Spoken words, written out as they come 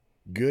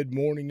Good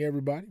morning,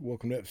 everybody.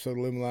 Welcome to episode of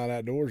Living Light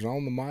Outdoors.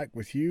 On the mic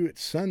with you.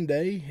 It's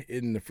Sunday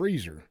in the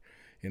freezer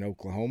in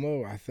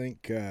Oklahoma. I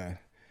think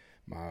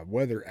my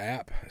weather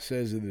app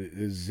says it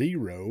is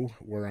 0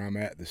 where I'm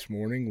at this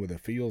morning, with it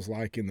feels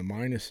like in the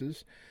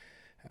minuses.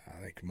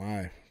 I think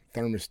my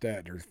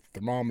thermostat or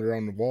thermometer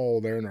on the wall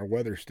there in our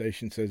weather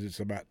station says it's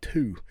about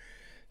 2.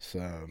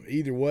 So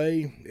either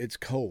way, it's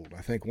cold.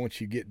 I think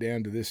once you get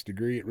down to this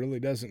degree, it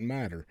really doesn't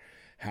matter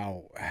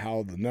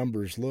how the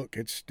numbers look.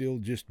 It's still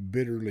just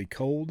bitterly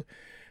cold.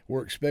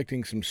 We're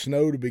expecting some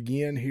snow to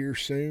begin here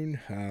soon.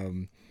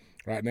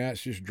 Right now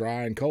it's just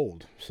dry and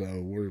cold, so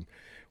we're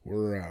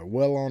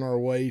well on our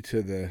way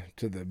to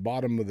the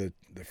bottom of the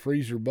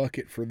freezer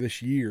bucket for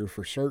this year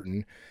for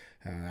certain.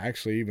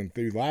 Actually, even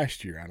through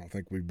last year, I don't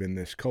think we've been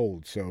this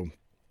cold. So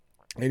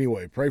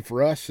anyway, pray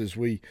for us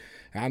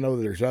I know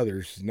there's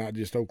others, not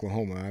just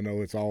Oklahoma. I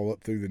know it's all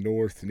up through the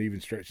north and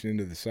even stretching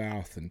into the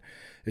south. And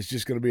it's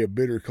just going to be a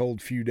bitter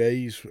cold few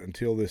days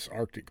until this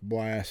Arctic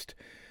blast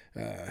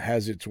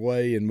has its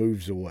way and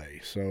moves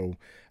away. So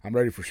I'm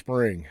ready for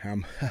spring.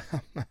 I'm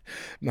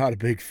not a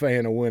big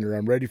fan of winter.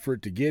 I'm ready for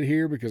it to get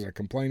here because I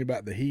complain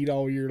about the heat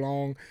all year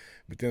long,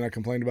 but then I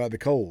complain about the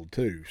cold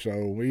too.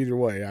 So either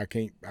way, I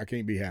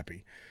can't be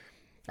happy.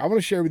 I want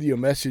to share with you a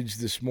message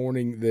this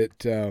morning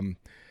that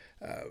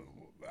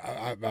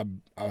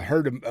I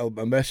heard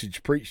a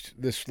message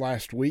preached this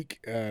last week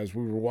as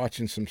we were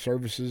watching some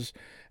services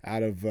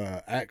out of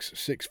Acts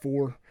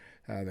 6:4.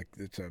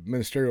 It's a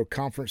ministerial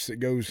conference that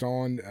goes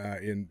on.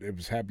 It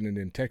was happening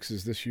in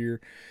Texas this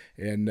year,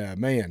 and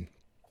man,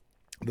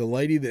 the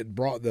lady that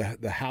brought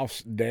the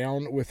house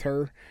down with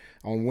her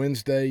on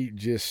Wednesday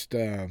just.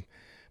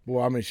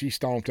 Boy, I mean, she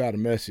stomped out a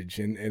message,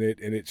 and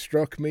it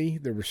struck me.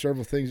 There were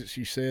several things that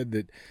she said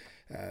that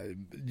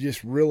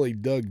just really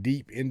dug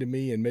deep into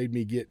me and made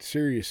me get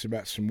serious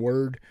about some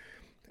word.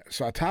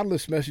 So I titled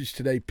this message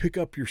today, Pick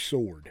Up Your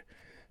Sword.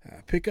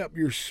 Pick up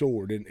your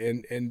sword.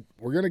 And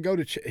we're going to go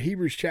to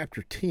Hebrews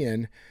chapter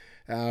 10.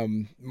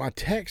 My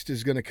text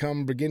is going to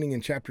come beginning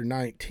in chapter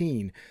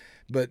 19.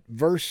 But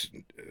verse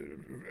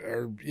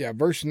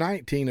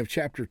 19 of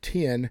chapter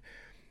 10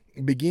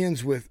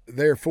 begins with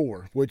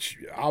therefore, which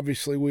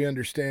obviously we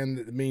understand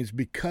that it means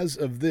because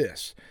of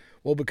this.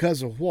 Well,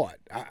 because of what?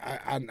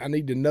 I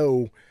need to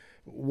know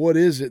what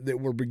is it that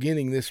we're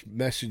beginning this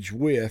message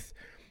with.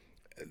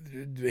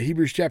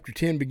 Hebrews chapter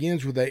 10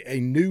 begins with a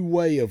new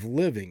way of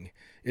living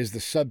is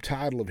the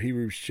subtitle of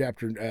Hebrews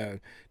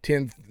chapter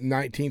 10,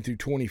 19 through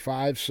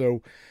 25.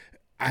 So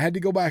I had to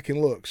go back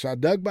and look. So I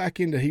dug back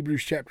into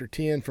Hebrews chapter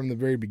 10 from the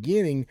very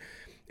beginning,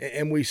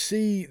 and we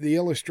see the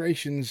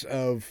illustrations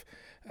of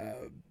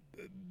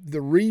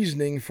the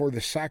reasoning for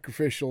the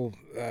sacrifices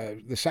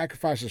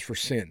for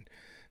sin.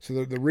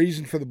 So the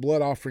reason for the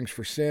blood offerings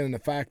for sin, and the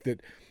fact that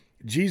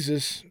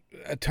Jesus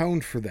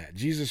atoned for that.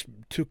 Jesus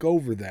took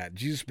over that.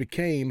 Jesus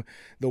became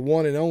the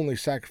one and only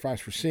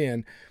sacrifice for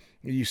sin.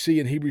 You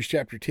see in Hebrews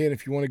chapter 10,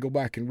 if you want to go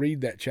back and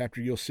read that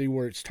chapter, you'll see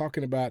where it's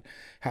talking about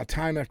how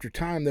time after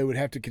time they would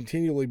have to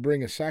continually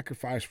bring a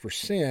sacrifice for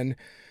sin,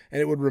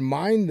 and it would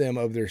remind them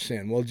of their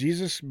sin. Well,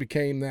 Jesus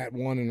became that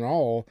one and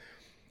all.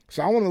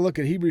 So I want to look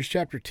at Hebrews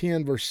chapter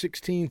 10, verse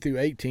 16 through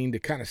 18 to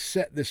kind of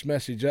set this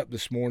message up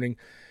this morning.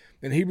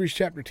 And Hebrews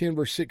chapter 10,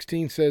 verse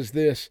 16 says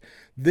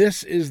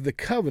this is the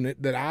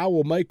covenant that I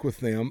will make with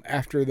them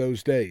after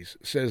those days,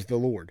 says the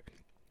Lord.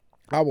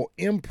 I will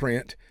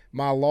imprint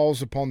my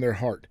laws upon their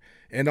heart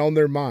and on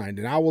their mind,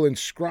 and I will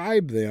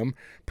inscribe them,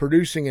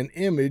 producing an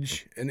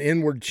image, an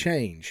inward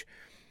change.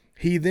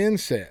 He then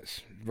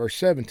says, verse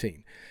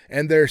 17,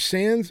 and their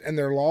sins and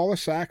their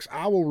lawless acts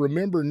I will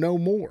remember no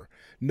more,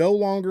 no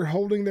longer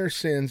holding their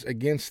sins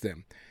against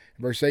them.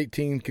 Verse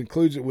 18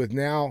 concludes it with,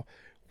 now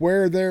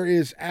where there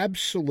is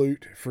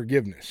absolute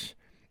forgiveness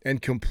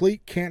and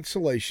complete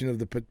cancellation of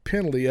the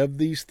penalty of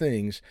these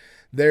things,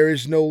 there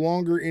is no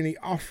longer any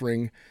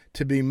offering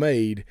to be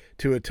made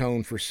to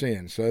atone for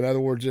sin. So in other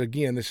words,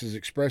 again, this is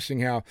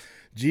expressing how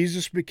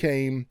Jesus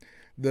became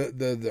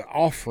the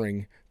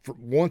offering for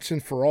once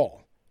and for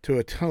all to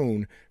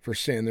atone for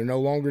sin. There no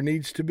longer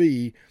needs to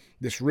be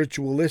this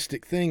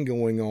ritualistic thing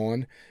going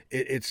on.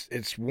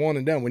 It's one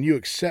and done. When you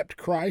accept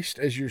Christ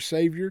as your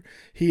Savior,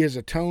 He has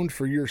atoned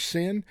for your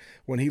sin.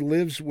 When He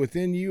lives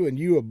within you and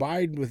you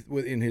abide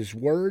within His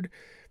Word,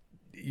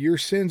 your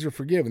sins are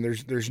forgiven.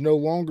 There's no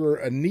longer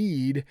a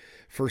need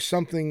for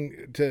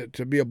something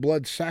to be a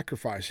blood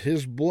sacrifice.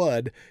 His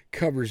blood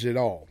covers it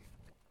all.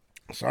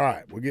 So, all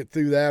right, we'll get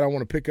through that. I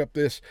want to pick up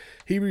this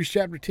Hebrews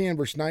chapter 10,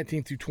 verse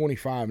 19 through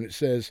 25, and it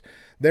says,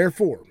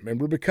 therefore,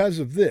 remember, because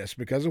of this,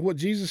 because of what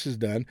Jesus has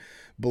done,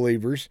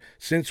 believers,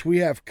 since we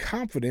have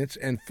confidence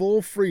and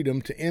full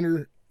freedom to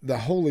enter the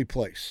holy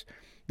place,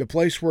 the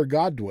place where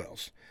God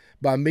dwells,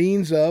 by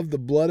means of the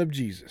blood of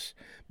Jesus,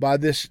 by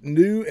this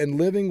new and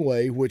living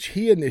way which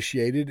He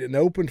initiated and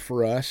opened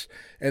for us,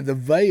 and the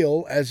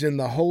veil as in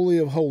the Holy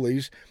of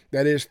Holies,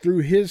 that is, through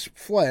His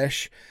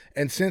flesh.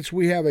 And since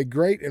we have a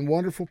great and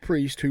wonderful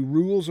priest who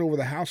rules over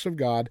the house of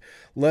God,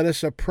 let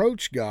us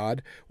approach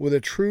God with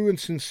a true and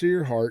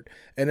sincere heart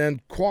and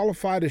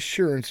unqualified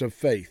assurance of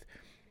faith,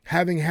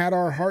 having had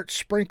our hearts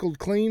sprinkled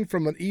clean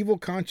from an evil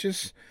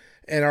conscience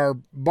and our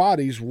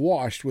bodies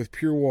washed with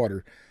pure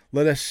water.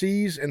 Let us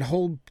seize and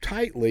hold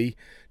tightly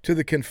to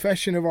the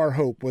confession of our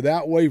hope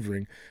without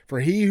wavering,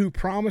 for he who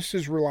promised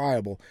is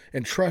reliable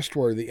and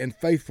trustworthy and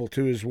faithful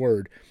to his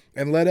word.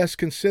 And let us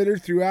consider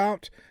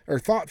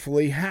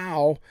thoughtfully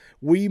how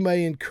we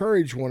may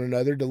encourage one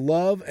another to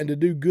love and to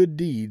do good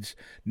deeds,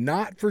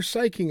 not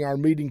forsaking our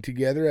meeting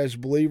together as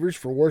believers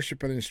for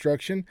worship and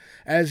instruction,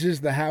 as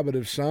is the habit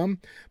of some,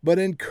 but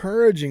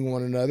encouraging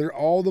one another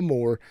all the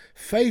more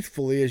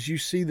faithfully as you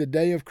see the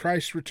day of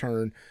Christ's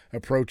return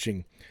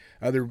approaching.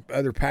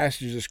 Other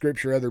passages of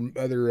Scripture,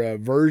 other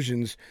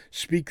versions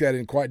speak that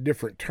in quite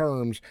different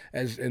terms,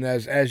 as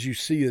you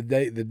see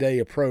the day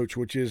approach,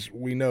 which is,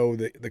 we know,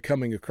 the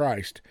coming of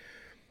Christ.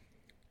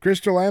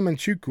 Crystal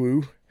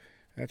Amanchukwu,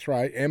 that's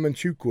right,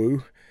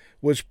 Amanchukwu,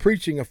 was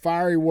preaching a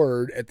fiery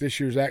word at this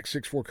year's Acts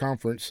 6-4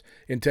 conference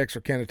in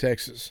Texarkana,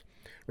 Texas.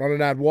 Ron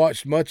and I had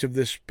watched much of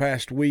this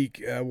past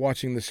week,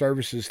 watching the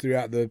services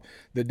throughout the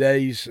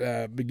days,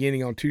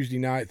 beginning on Tuesday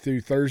night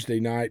through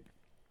Thursday night.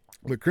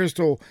 But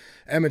Crystal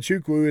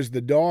Amanchukwu is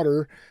the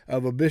daughter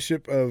of a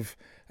bishop of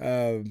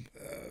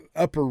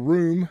Upper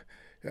Room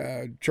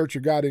Church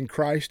of God in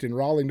Christ in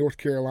Raleigh, North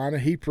Carolina.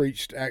 He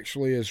preached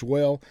actually as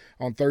well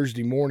on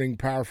Thursday morning,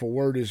 powerful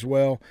word as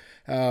well.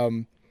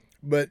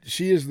 But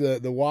she is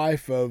the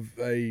wife of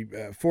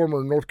a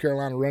former North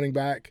Carolina running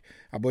back.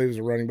 I believe it was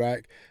a running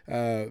back,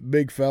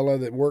 big fella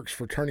that works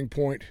for Turning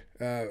Point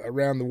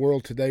around the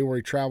world today, where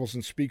he travels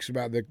and speaks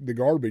about the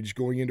garbage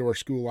going into our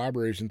school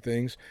libraries and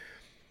things.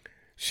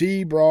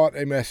 She brought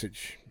a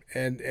message,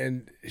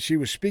 and she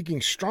was speaking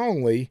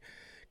strongly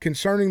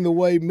concerning the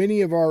way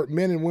many of our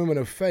men and women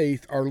of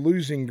faith are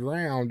losing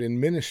ground in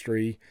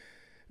ministry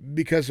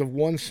because of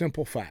one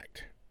simple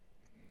fact.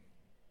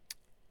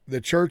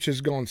 The church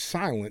has gone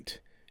silent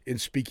in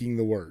speaking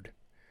the word.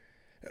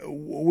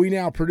 We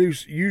now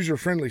produce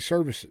user-friendly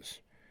services,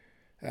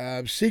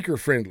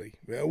 seeker-friendly.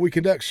 We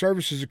conduct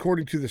services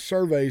according to the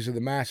surveys of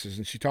the masses.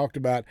 And she talked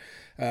about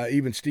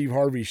even Steve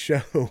Harvey's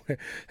show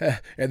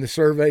and the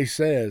survey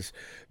says,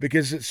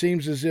 because it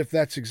seems as if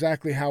that's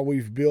exactly how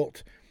we've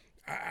built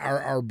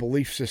our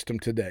belief system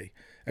today,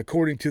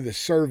 according to the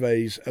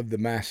surveys of the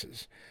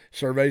masses.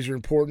 Surveys are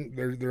important.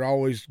 They're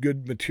always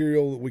good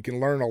material. We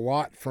can learn a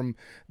lot from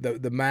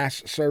the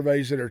mass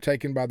surveys that are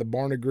taken by the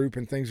Barna Group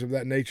and things of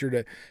that nature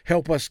to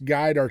help us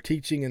guide our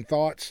teaching and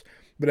thoughts.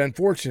 But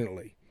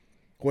unfortunately,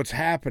 what's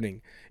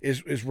happening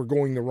is we're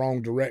going the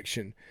wrong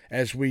direction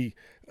as we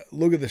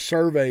look at the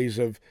surveys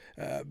of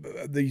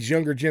these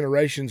younger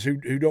generations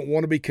who don't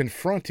want to be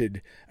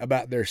confronted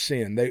about their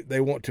sin.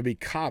 They want to be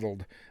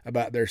coddled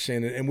about their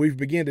sin. And we've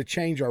begun to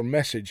change our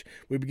message.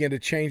 We begin to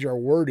change our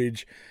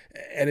wordage,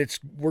 and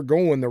we're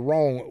going the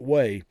wrong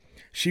way.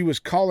 She was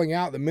calling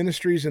out the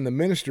ministries and the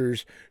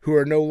ministers who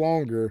are no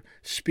longer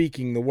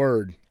speaking the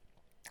word.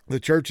 The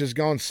church has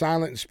gone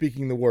silent in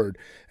speaking the word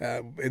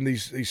in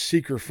these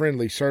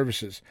seeker-friendly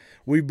services.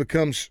 We've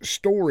become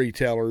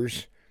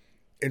storytellers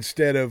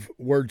instead of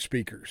word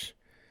speakers.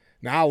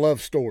 Now, I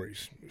love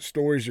stories.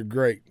 Stories are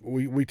great.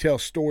 We tell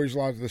stories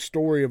like the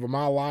story of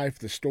my life,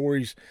 the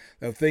stories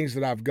of things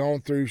that I've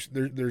gone through.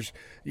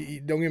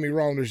 Don't get me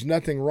wrong, there's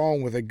nothing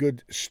wrong with a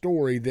good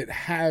story that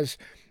has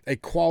a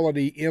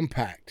quality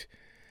impact.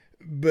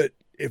 But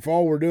if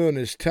all we're doing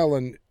is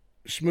telling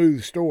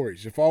smooth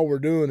stories, if all we're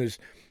doing is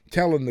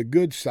telling the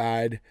good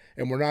side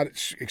and we're not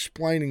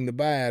explaining the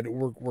bad,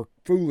 we're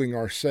fooling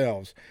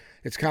ourselves.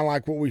 It's kind of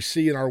like what we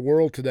see in our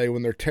world today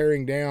when they're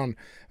tearing down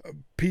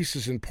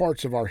pieces and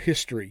parts of our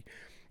history.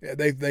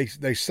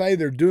 They say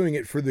they're doing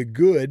it for the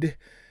good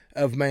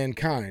of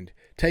mankind,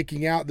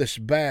 taking out this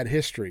bad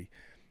history.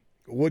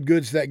 What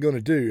good's that going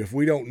to do? If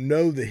we don't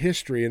know the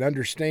history and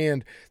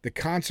understand the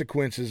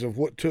consequences of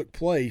what took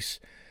place,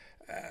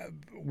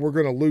 we're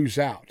going to lose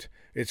out.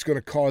 It's going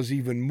to cause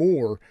even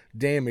more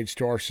damage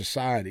to our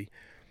society.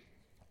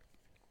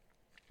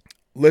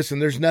 Listen,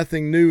 there's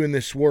nothing new in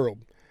this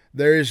world.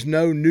 There is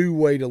no new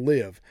way to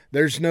live.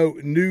 There's no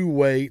new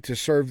way to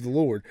serve the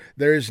Lord.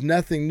 There is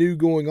nothing new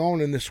going on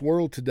in this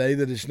world today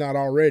that is not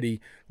already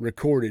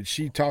recorded.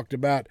 She talked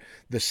about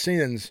the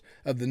sins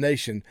of the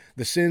nation,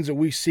 the sins that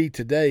we see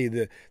today,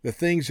 the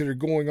things that are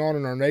going on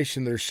in our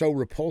nation that are so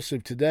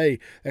repulsive today.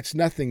 That's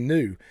nothing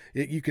new.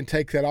 You can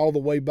take that all the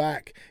way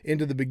back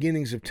into the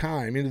beginnings of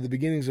time, into the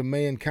beginnings of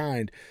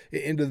mankind,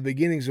 into the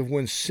beginnings of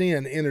when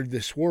sin entered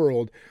this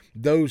world.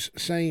 Those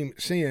same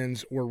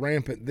sins were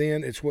rampant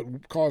then. It's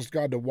what caused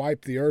God to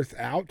wipe the earth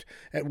out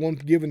at one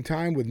given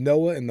time with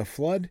Noah and the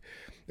flood.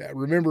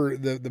 Remember,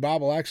 the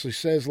Bible actually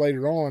says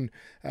later on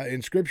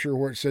in Scripture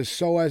where it says,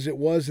 "So as it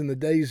was in the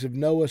days of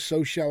Noah,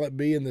 so shall it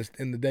be in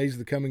the days of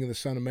the coming of the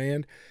Son of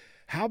Man."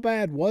 How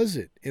bad was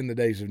it in the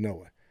days of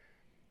Noah?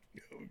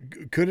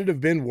 Could it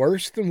have been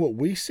worse than what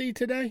we see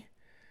today?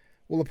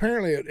 Well,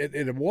 apparently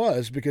it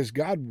was, because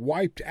God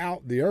wiped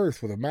out the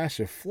earth with a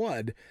massive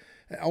flood,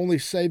 only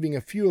saving a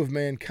few of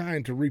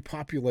mankind to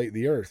repopulate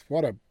the earth.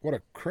 What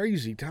a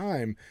crazy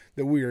time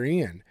that we are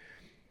in.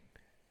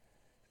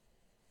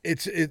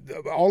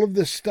 all of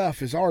this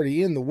stuff is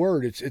already in the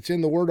Word. It's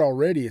in the Word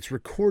already. It's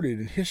recorded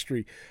in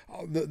history.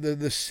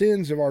 The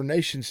sins of our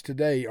nations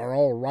today are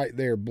all right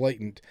there,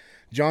 blatant.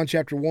 John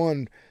chapter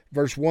 1,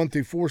 verse 1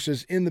 through 4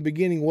 says, "In the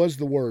beginning was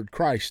the Word,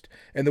 Christ,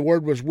 and the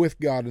Word was with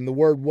God, and the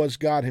Word was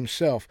God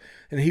himself.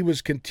 And he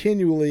was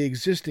continually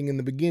existing in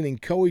the beginning,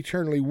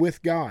 co-eternally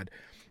with God.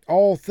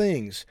 All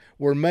things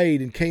were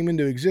made and came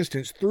into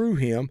existence through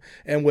him,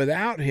 and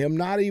without him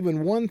not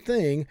even one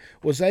thing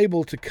was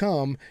able to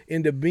come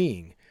into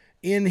being.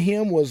 In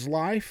him was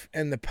life,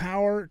 and the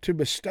power to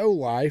bestow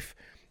life,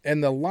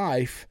 and the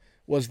life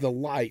was the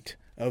light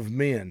of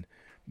men."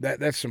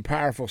 That's some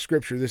powerful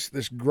scripture.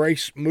 This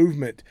grace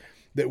movement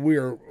that we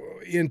are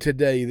in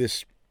today,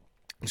 this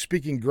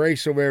speaking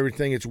grace over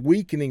everything, it's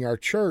weakening our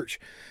church.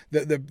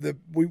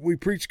 We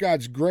preach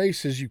God's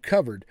grace as you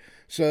covered.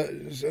 So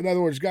in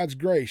other words, God's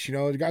grace,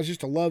 God's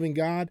just a loving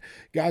God.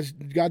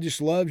 God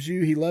just loves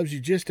you. He loves you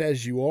just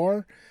as you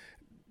are.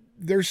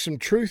 There's some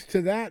truth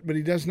to that, but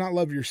he does not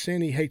love your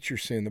sin. He hates your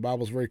sin. The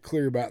Bible's very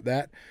clear about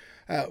that.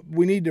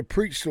 We need to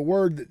preach the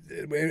word,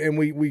 and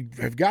we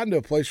have gotten to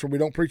a place where we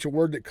don't preach a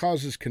word that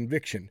causes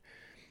conviction,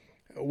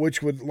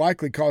 which would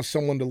likely cause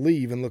someone to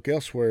leave and look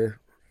elsewhere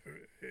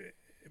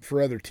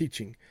for other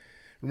teaching.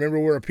 Remember,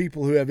 we're a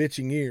people who have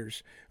itching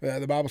ears.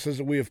 The Bible says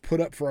that we have put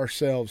up for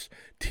ourselves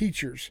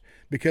teachers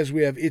because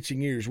we have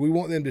itching ears. We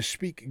want them to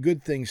speak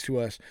good things to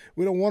us.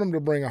 We don't want them to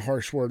bring a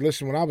harsh word.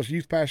 Listen, when I was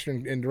youth pastor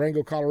in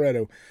Durango,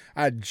 Colorado,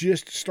 I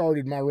just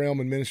started my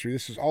realm in ministry.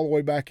 This is all the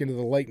way back into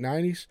the late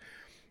 90s.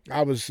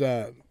 I was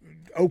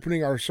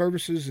opening our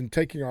services and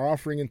taking our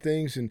offering and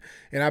things, and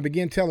I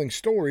began telling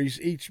stories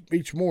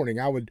each morning.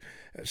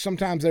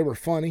 Sometimes they were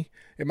funny.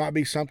 It might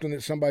be something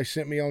that somebody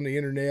sent me on the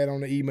internet,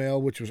 on the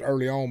email, which was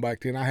early on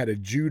back then. I had a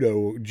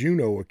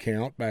Juno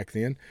account back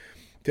then.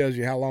 Tells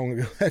you how long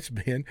ago that's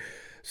been.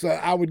 So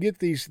I would get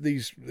these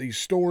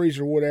stories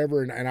or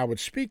whatever, and I would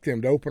speak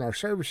them to open our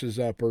services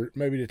up or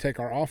maybe to take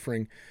our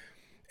offering.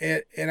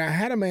 And I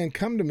had a man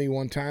come to me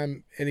one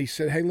time, and he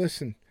said, "Hey,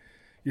 listen,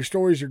 your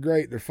stories are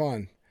great. They're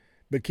fun,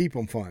 but keep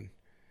them fun.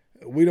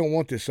 We don't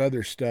want this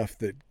other stuff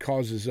that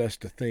causes us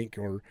to think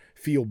or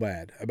feel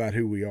bad about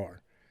who we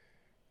are."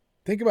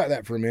 Think about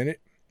that for a minute,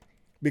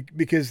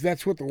 because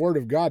that's what the Word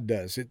of God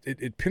does.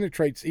 It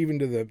penetrates even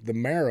to the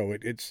marrow.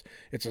 It's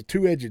a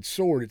two-edged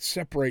sword. It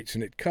separates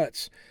and it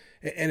cuts,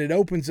 and it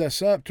opens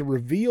us up to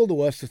reveal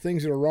to us the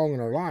things that are wrong in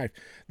our life.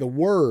 The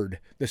Word,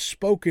 the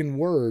spoken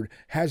Word,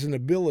 has an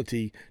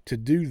ability to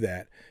do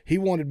that. He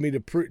wanted me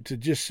to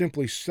just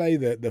simply say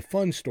the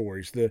fun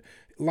stories, the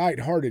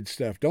lighthearted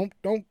stuff. Don't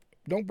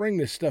bring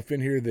this stuff in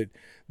here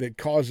that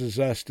causes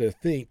us to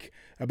think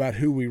about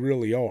who we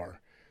really are.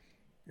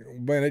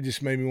 Man, it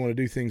just made me want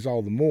to do things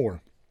all the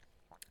more.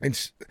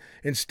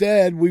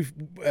 Instead,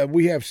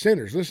 we have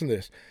sinners. Listen to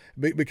this.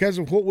 Because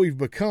of what we've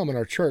become in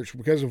our church,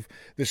 because of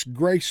this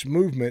grace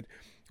movement,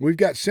 we've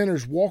got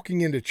sinners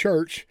walking into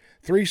church.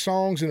 3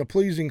 songs and a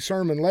pleasing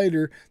sermon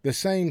later, the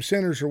same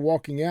sinners are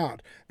walking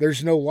out.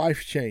 There's no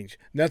life change.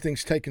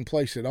 Nothing's taken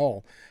place at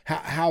all.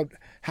 How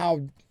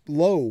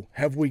low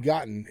have we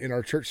gotten in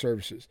our church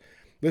services?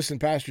 Listen,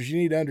 pastors, you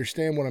need to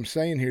understand what I'm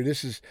saying here.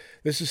 This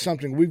is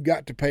something we've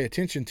got to pay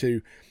attention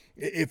to.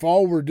 If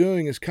all we're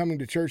doing is coming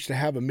to church to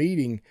have a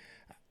meeting,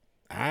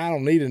 I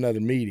don't need another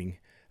meeting.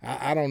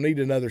 I don't need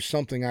another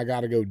something I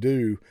got to go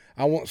do.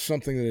 I want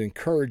something that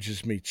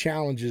encourages me,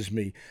 challenges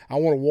me. I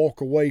want to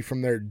walk away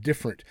from there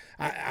different.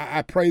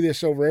 I pray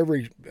this over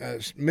every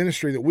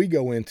ministry that we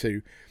go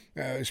into,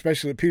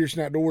 especially at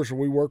Peterson Outdoors,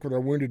 where we work with our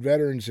wounded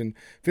veterans and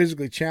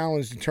physically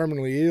challenged and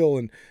terminally ill,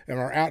 and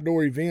our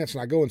outdoor events.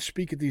 And I go and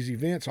speak at these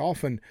events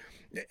often.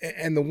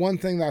 And the one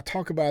thing that I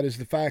talk about is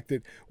the fact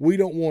that we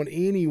don't want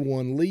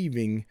anyone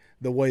leaving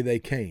the way they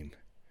came.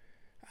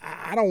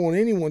 I don't want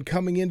anyone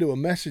coming into a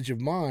message of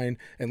mine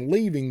and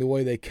leaving the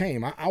way they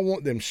came. I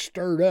want them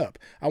stirred up.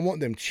 I want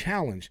them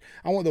challenged.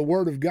 I want the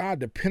Word of God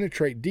to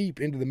penetrate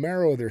deep into the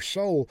marrow of their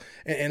soul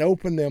and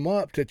open them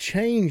up to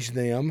change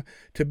them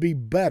to be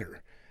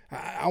better.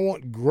 I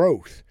want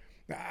growth.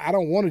 I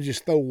don't want to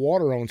just throw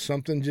water on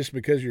something just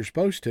because you're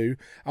supposed to.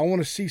 I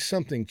want to see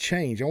something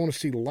change. I want to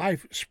see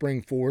life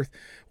spring forth,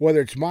 whether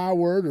it's my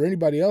word or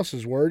anybody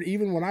else's word.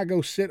 Even when I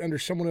go sit under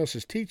someone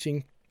else's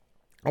teaching,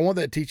 I want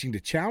that teaching to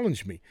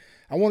challenge me.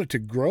 I want it to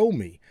grow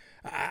me.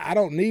 I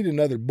don't need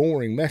another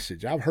boring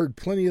message. I've heard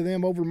plenty of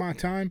them over my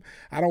time.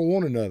 I don't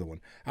want another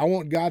one. I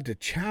want God to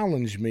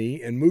challenge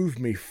me and move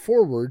me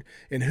forward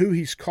in who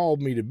He's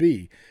called me to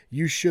be.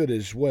 You should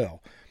as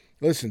well.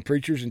 Listen,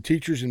 preachers and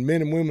teachers and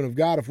men and women of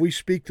God, if we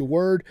speak the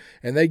word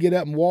and they get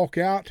up and walk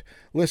out,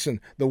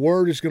 listen, the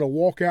word is going to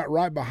walk out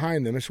right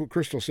behind them. That's what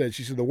Crystal said.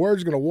 She said the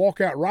word's going to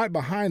walk out right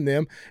behind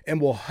them and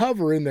will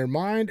hover in their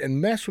mind and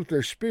mess with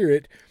their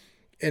spirit,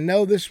 and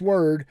know this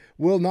word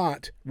will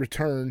not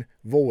return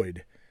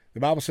void. The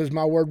Bible says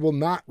my word will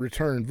not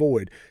return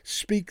void.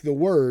 Speak the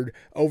word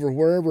over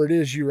wherever it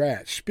is you're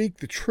at. Speak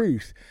the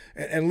truth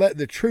and let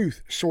the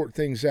truth sort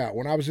things out.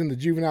 When I was in the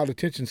juvenile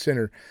detention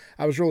center,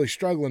 I was really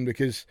struggling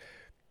because,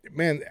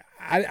 man,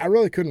 I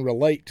really couldn't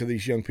relate to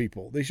these young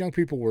people. These young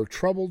people were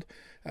troubled.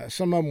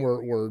 Some of them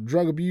were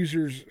drug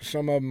abusers.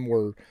 Some of them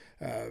were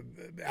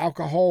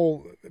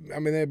alcohol. I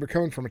mean, they were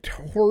coming from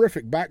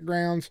horrific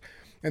backgrounds.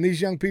 And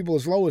these young people,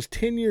 as low as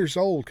 10 years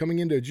old, coming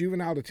into a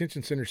juvenile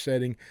detention center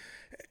setting.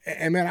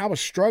 And man, I was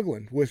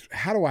struggling with,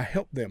 how do I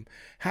help them?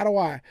 How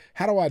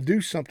do I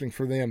do something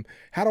for them?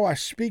 How do I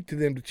speak to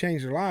them to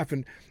change their life?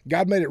 And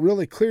God made it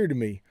really clear to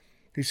me.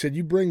 He said,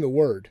 you bring the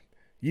word.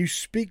 You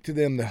speak to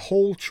them the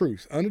whole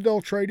truth,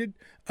 unadulterated,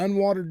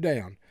 unwatered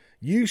down.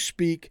 You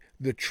speak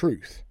the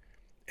truth,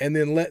 and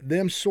then let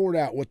them sort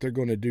out what they're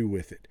going to do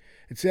with it.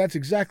 And see, that's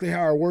exactly how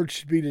our words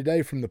should be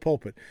today from the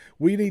pulpit.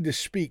 We need to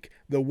speak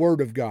the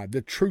word of God,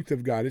 the truth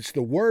of God. It's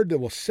the word that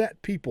will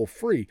set people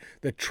free.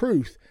 The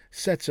truth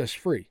sets us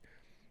free.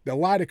 The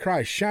light of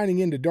Christ shining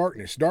into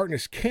darkness.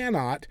 Darkness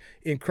cannot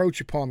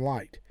encroach upon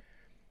light.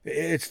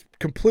 It's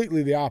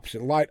completely the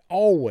opposite. Light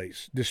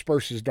always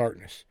disperses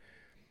darkness.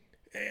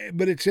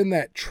 But it's in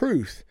that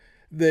truth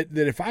that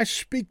if I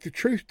speak the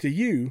truth to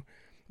you,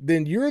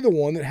 then you're the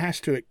one that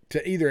has to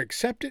either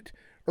accept it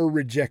or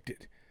reject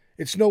it.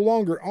 It's no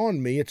longer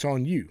on me, it's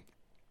on you.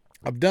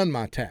 I've done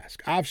my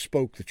task. I've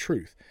spoke the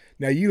truth.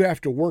 Now you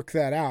have to work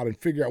that out and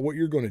figure out what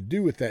you're going to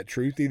do with that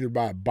truth, either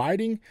by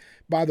abiding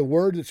by the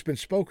word that's been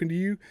spoken to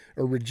you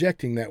or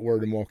rejecting that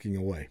word and walking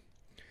away.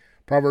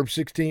 Proverbs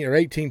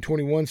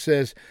 18:21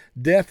 says,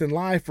 death and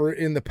life are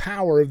in the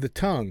power of the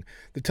tongue.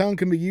 The tongue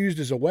can be used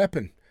as a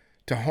weapon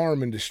to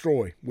harm and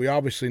destroy. We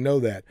obviously know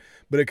that,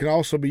 but it can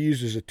also be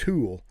used as a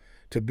tool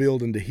to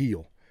build and to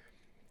heal.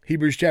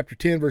 Hebrews chapter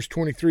 10, verse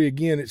 23,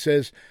 again, it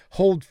says,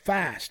 hold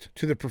fast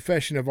to the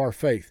profession of our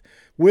faith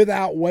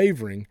without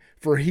wavering,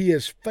 for he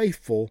is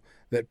faithful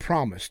that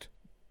promised.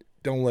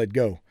 Don't let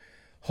go.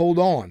 Hold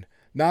on,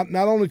 not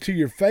only to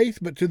your faith,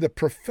 but to the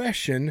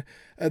profession,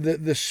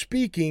 the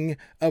speaking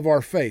of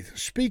our faith,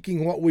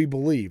 speaking what we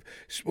believe.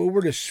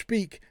 We're to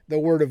speak the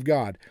word of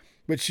God.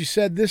 But she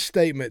said this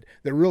statement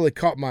that really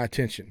caught my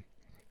attention.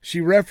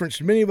 She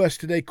referenced, many of us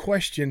today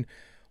question,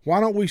 why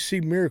don't we see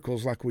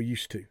miracles like we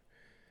used to?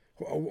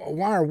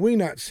 Why are we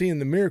not seeing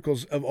the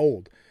miracles of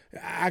old?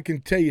 I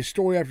can tell you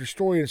story after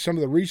story, and some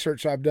of the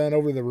research I've done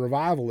over the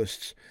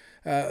revivalists,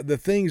 the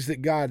things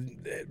that God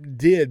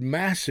did,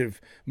 massive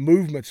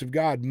movements of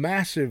God,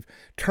 massive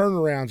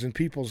turnarounds in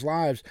people's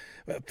lives,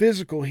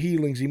 physical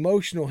healings,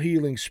 emotional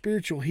healings,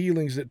 spiritual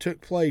healings that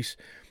took place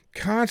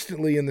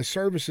constantly in the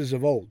services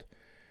of old.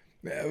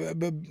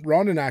 But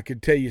Ron and I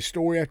could tell you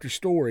story after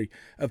story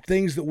of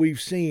things that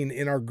we've seen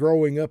in our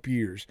growing up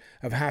years,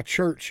 of how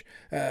church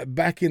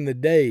back in the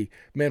day,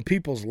 man,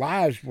 people's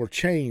lives were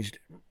changed,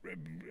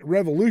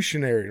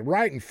 revolutionary,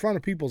 right in front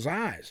of people's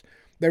eyes.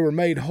 They were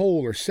made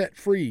whole or set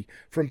free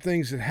from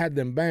things that had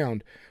them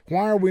bound.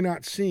 Why are we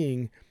not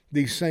seeing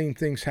these same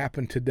things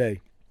happen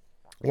today?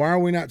 Why are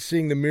we not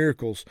seeing the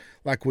miracles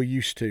like we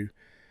used to?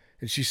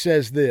 And she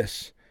says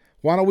this,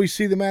 why don't we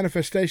see the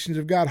manifestations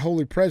of God's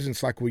holy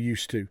presence like we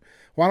used to?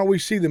 Why don't we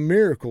see the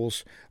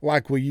miracles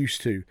like we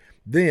used to?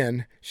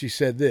 Then she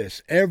said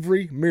this,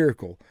 every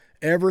miracle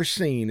ever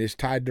seen is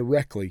tied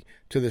directly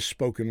to the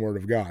spoken word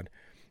of God.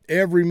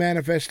 Every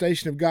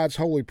manifestation of God's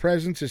holy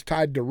presence is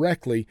tied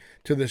directly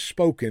to the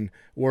spoken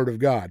word of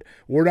God.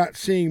 We're not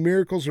seeing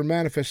miracles or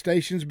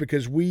manifestations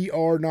because we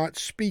are not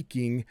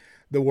speaking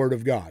the word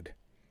of God.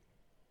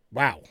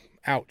 Wow.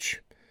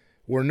 Ouch.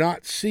 We're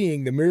not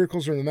seeing the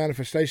miracles or the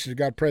manifestations of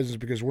God's presence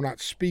because we're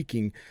not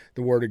speaking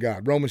the word of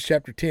God. Romans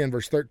chapter 10,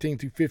 verse 13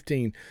 through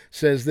 15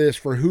 says this,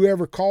 for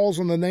whoever calls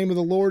on the name of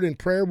the Lord in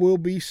prayer will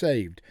be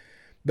saved.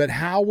 But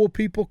how will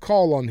people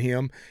call on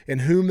him in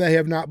whom they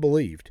have not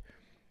believed?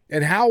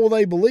 And how will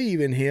they believe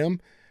in him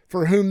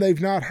for whom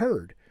they've not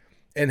heard?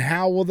 And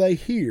how will they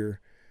hear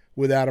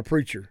without a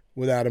preacher,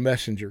 without a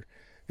messenger?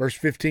 Verse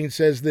 15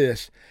 says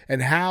this,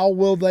 and how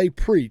will they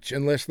preach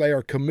unless they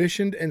are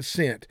commissioned and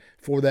sent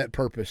for that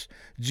purpose?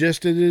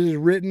 Just as it is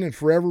written and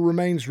forever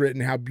remains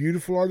written, how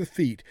beautiful are the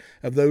feet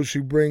of those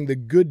who bring the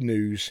good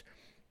news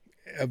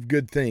of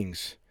good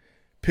things.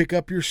 Pick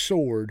up your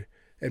sword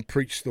and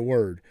preach the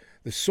word.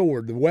 The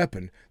sword, the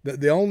weapon,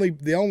 the only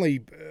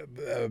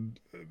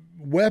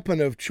weapon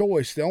of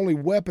choice, the only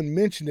weapon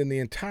mentioned in the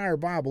entire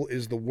Bible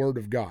is the word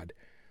of God.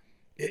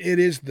 It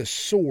is the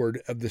sword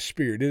of the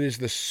Spirit. It is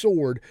the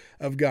sword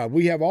of God.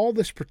 We have all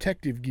this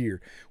protective gear.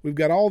 We've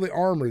got all the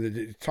armor that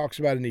it talks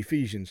about in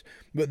Ephesians,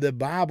 but the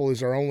Bible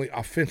is our only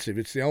offensive.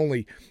 That's the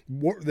only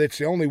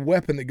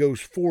weapon that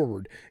goes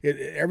forward.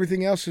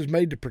 Everything else is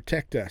made to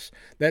protect us.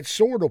 That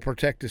sword will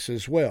protect us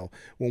as well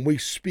when we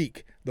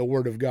speak the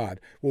word of God,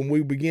 when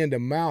we begin to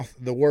mouth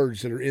the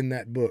words that are in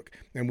that book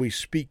and we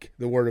speak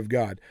the word of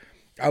God.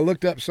 I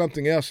looked up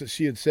something else that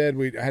she had said.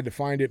 I had to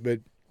find it,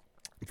 but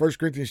 1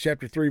 Corinthians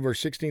chapter 3, verse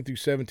 16 through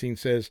 17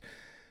 says,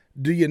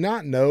 do you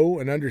not know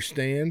and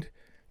understand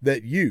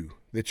that you,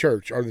 the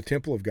church, are the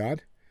temple of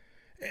God,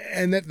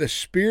 and that the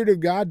Spirit of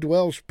God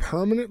dwells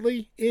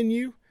permanently in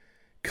you,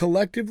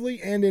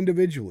 collectively and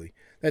individually?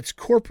 That's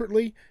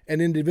corporately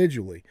and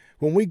individually.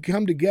 When we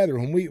come together,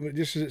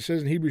 just as it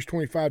says in Hebrews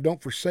 25,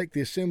 don't forsake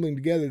the assembling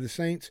together of the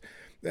saints,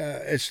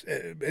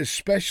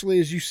 especially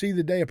as you see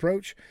the day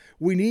approach.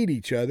 We need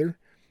each other.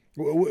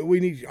 We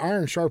need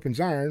iron sharpens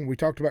iron. We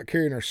talked about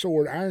carrying our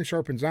sword. Iron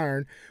sharpens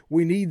iron.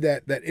 We need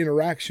that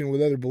interaction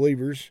with other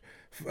believers,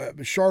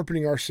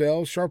 sharpening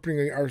ourselves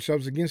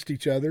against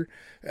each other,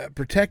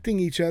 protecting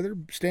each other,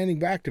 standing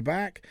back to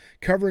back,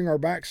 covering our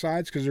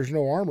backsides because there's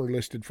no armor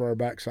listed for our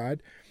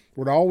backside.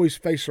 We're to always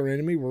face our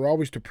enemy. We're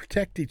always to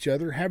protect each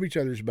other, have each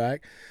other's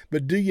back.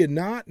 But do you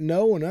not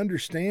know and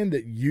understand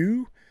that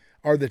you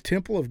are the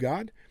temple of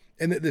God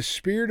and that the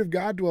Spirit of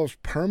God dwells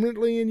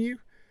permanently in you?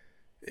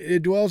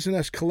 It dwells in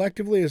us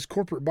collectively as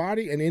corporate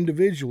body and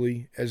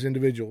individually as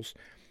individuals.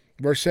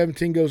 Verse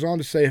 17 goes on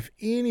to say, if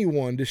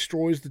anyone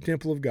destroys the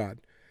temple of God,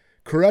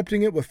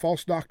 corrupting it with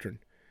false doctrine.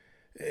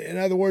 In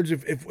other words,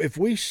 if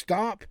we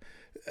stop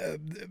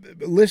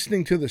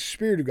listening to the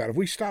Spirit of God, if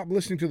we stop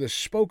listening to the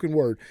spoken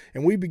word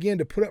and we begin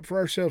to put up for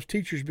ourselves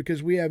teachers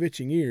because we have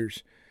itching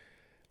ears,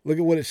 look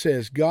at what it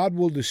says. God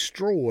will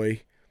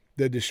destroy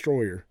the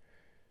destroyer.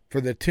 For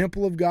the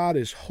temple of God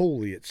is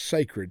holy, it's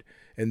sacred,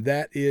 and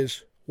that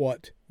is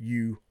what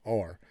you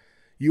are.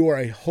 You are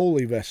a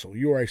holy vessel.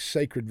 You are a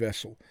sacred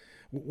vessel.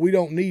 We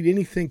don't need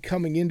anything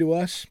coming into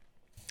us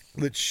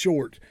that's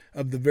short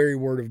of the very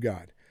word of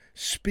God.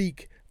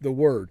 Speak the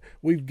word.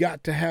 We've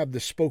got to have the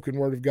spoken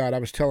word of God. I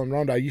was telling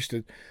Rhonda, I used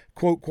to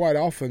quote quite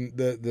often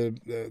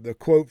the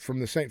quote from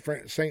the Saint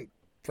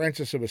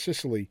Francis of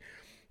Assisi,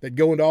 that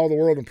go into all the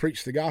world and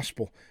preach the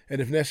gospel, and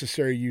if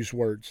necessary, use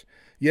words.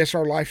 Yes,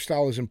 our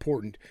lifestyle is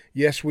important.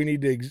 Yes, we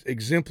need to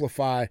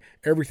exemplify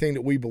everything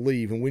that we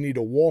believe, and we need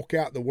to walk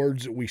out the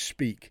words that we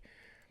speak,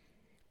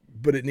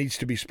 but it needs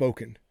to be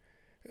spoken.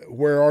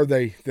 Where are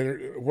they?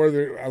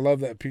 I love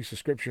that piece of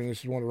scripture, and this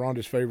is one of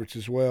Rhonda's favorites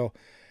as well.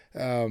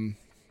 Find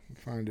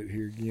it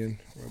here again.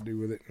 What do I do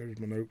with it? There's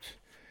my notes.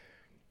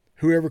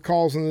 Whoever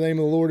calls on the name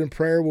of the Lord in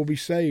prayer will be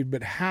saved,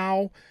 but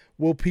how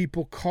will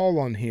people call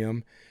on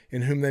him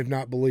in whom they've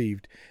not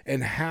believed?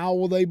 And how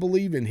will they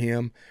believe in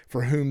him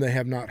for whom they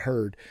have not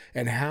heard?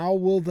 And how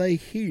will they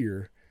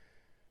hear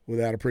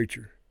without a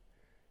preacher?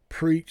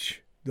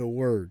 Preach the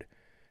word.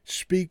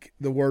 Speak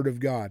the word of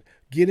God.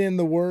 Get in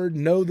the word,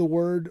 know the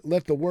word,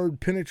 let the word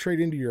penetrate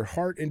into your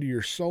heart, into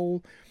your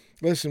soul.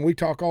 Listen, we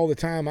talk all the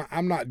time.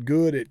 I'm not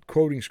good at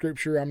quoting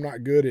scripture. I'm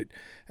not good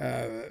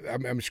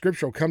at,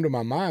 scripture will come to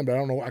my mind, but I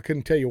don't know. I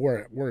couldn't tell you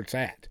where it's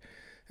at.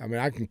 I mean,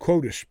 I can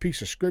quote a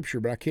piece of scripture,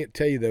 but I can't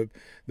tell you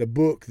the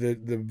book,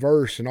 the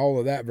verse, and all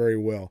of that very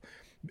well.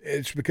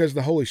 It's because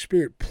the Holy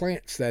Spirit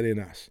plants that in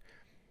us.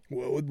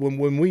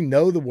 When we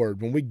know the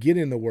word, when we get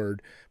in the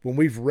word, when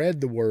we've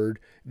read the word,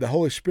 the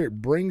Holy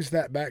Spirit brings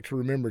that back to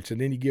remembrance at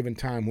any given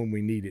time when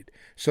we need it,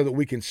 so that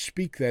we can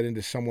speak that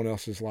into someone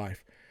else's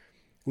life.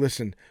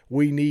 Listen,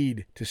 we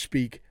need to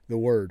speak the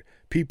word.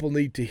 People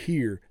need to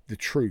hear the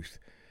truth.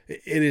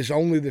 It is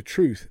only the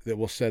truth that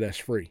will set us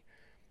free.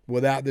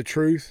 Without the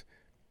truth,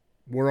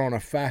 we're on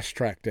a fast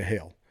track to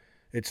hell.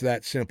 It's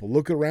that simple.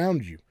 Look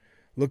around you.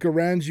 Look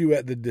around you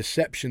at the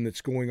deception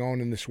that's going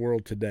on in this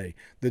world today,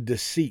 the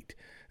deceit,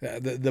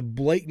 the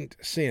blatant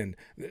sin.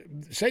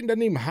 Satan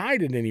doesn't even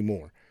hide it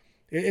anymore.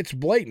 It's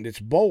blatant. It's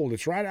bold.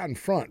 It's right out in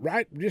front,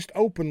 right? Just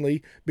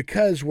openly,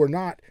 because we're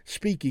not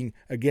speaking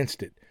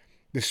against it.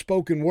 The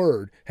spoken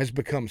word has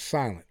become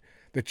silent.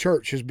 The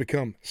church has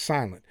become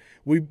silent.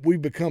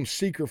 We've become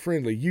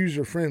seeker-friendly,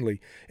 user-friendly,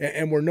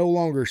 and we're no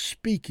longer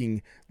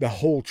speaking the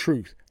whole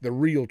truth, the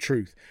real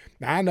truth.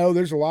 Now, I know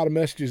there's a lot of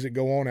messages that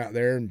go on out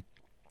there, and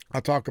I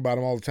talk about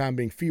them all the time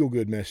being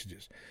feel-good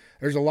messages.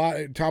 There's a lot.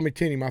 Tommy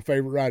Tenney, my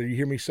favorite writer, you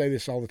hear me say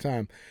this all the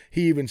time.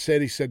 He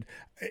said,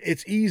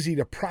 it's easy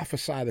to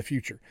prophesy the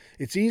future.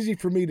 It's easy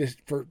for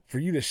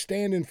you to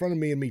stand in front of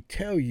me and me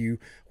tell you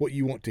what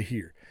you want to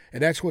hear.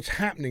 And that's what's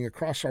happening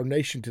across our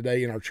nation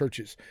today in our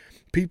churches.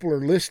 People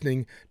are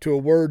listening to a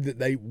word that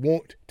they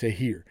want to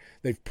hear.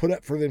 They've put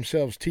up for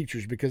themselves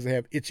teachers because they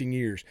have itching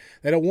ears.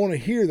 They don't want to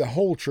hear the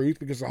whole truth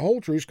because the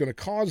whole truth is going to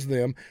cause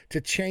them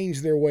to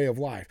change their way of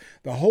life.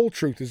 The whole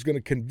truth is going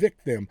to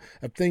convict them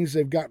of things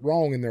they've got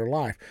wrong in their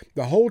life.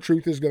 The whole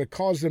truth is going to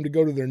cause them to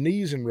go to their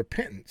knees in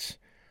repentance.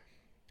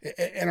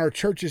 And our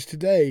churches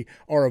today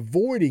are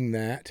avoiding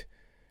that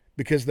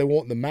because they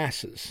want the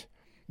masses.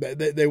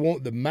 They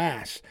want the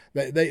mass.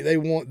 They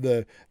want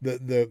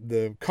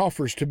the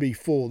coffers to be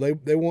full.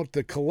 They want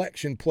the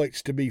collection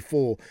plates to be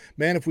full.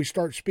 Man, if we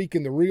start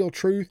speaking the real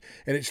truth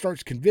and it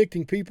starts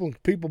convicting people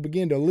and people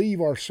begin to leave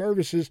our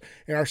services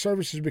and our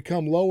services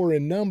become lower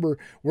in number,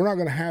 we're not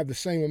going to have the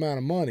same amount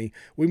of money.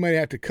 We may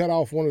have to cut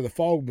off one of the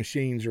fog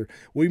machines, or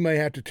we may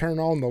have to turn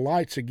on the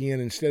lights again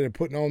instead of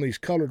putting on these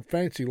colored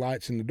fancy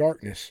lights in the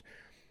darkness.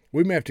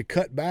 We may have to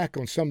cut back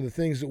on some of the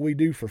things that we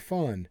do for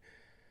fun.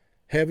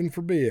 Heaven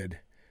forbid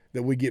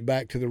that we get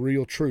back to the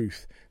real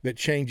truth that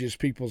changes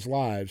people's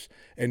lives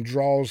and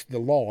draws the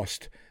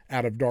lost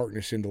out of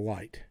darkness into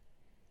light.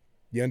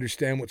 You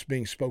understand what's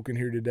being spoken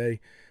here today?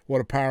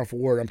 What a powerful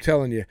word. I'm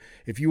telling you,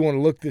 if you want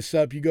to look this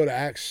up, you go to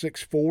Acts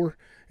 6:4.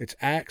 It's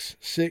Acts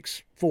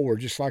 6:4,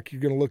 just like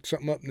you're going to look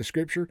something up in the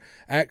scripture.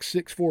 Acts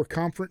 6:4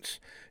 conference.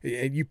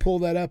 And you pull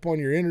that up on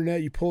your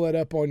internet, you pull that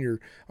up on your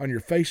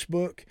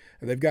Facebook.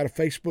 They've got a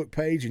Facebook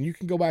page, and you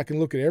can go back and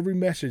look at every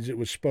message that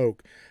was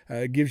spoke.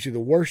 It gives you the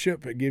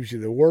worship, it gives you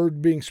the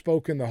word being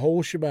spoken, the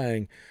whole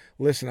shebang.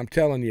 Listen, I'm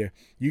telling you,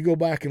 you go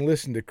back and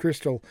listen to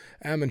Crystal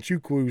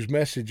Amanchukwu's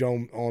message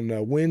on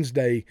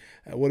Wednesday,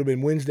 would have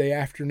been Wednesday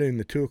afternoon,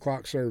 the 2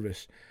 o'clock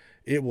service.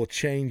 It will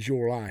change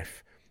your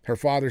life. Her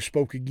father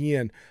spoke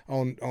again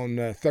on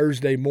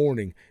Thursday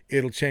morning.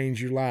 It'll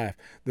change your life.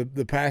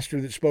 The pastor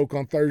that spoke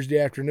on Thursday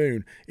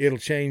afternoon, it'll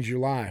change your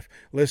life.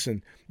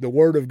 Listen, the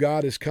word of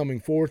God is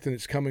coming forth, and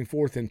it's coming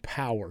forth in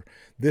power.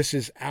 This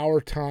is our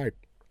time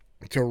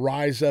to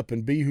rise up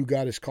and be who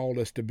God has called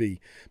us to be.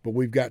 But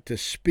we've got to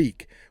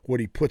speak what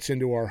he puts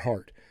into our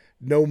heart.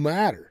 No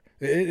matter.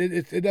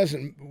 It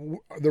doesn't,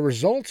 the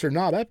results are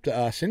not up to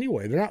us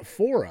anyway. They're not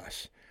for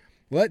us.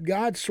 Let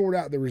God sort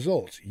out the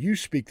results. You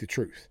speak the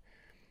truth.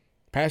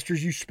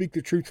 Pastors, you speak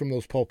the truth from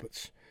those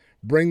pulpits.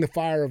 Bring the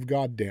fire of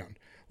God down.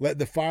 Let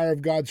the fire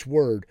of God's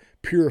word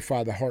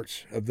purify the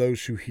hearts of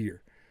those who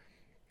hear.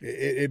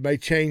 It may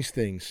change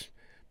things,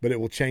 but it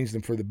will change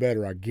them for the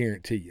better, I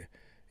guarantee you.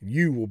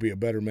 You will be a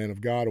better man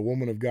of God, a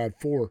woman of God,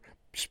 for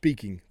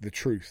speaking the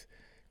truth.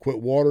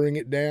 Quit watering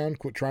it down,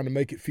 quit trying to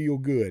make it feel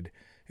good,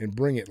 and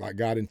bring it like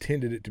God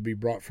intended it to be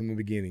brought from the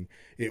beginning.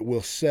 It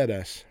will set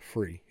us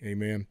free.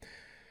 Amen.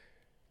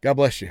 God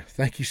bless you.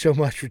 Thank you so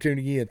much for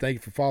tuning in. Thank you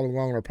for following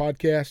along on our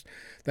podcast.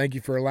 Thank you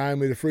for allowing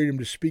me the freedom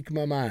to speak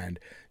my mind.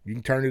 You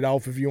can turn it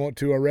off if you want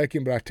to, I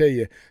reckon, but I tell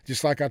you,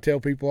 just like I tell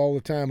people all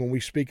the time when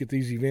we speak at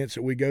these events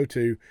that we go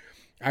to,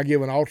 I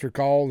give an altar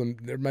call, and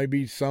there may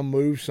be some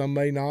moves, some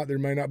may not. There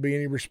may not be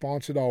any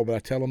response at all, but I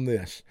tell them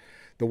this.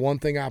 The one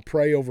thing I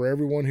pray over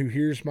everyone who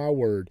hears my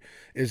word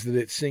is that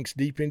it sinks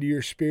deep into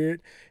your spirit,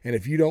 and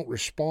if you don't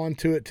respond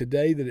to it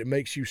today, that it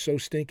makes you so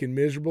stinking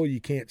miserable you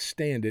can't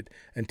stand it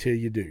until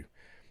you do.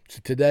 So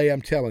today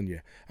I'm telling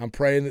you, I'm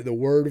praying that the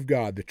word of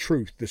God, the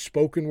truth, the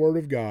spoken word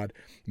of God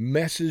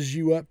messes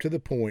you up to the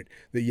point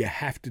that you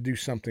have to do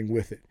something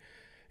with it.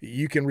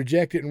 You can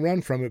reject it and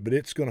run from it, but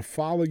it's going to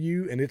follow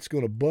you, and it's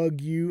going to bug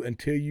you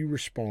until you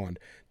respond,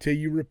 till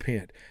you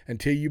repent,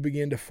 until you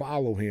begin to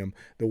follow him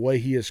the way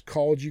he has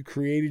called you,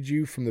 created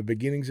you from the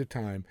beginnings of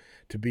time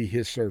to be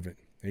his servant.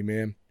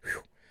 Amen.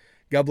 Whew.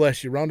 God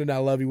bless you. Rhonda and I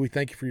love you. We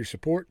thank you for your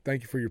support.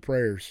 Thank you for your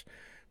prayers.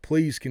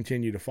 Please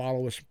continue to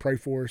follow us, pray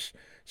for us,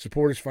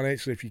 support us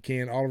financially if you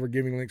can. All of our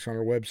giving links on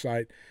our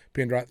website,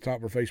 pinned right at the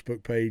top of our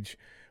Facebook page.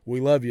 We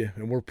love you,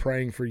 and we're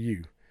praying for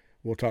you.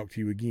 We'll talk to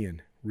you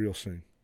again real soon.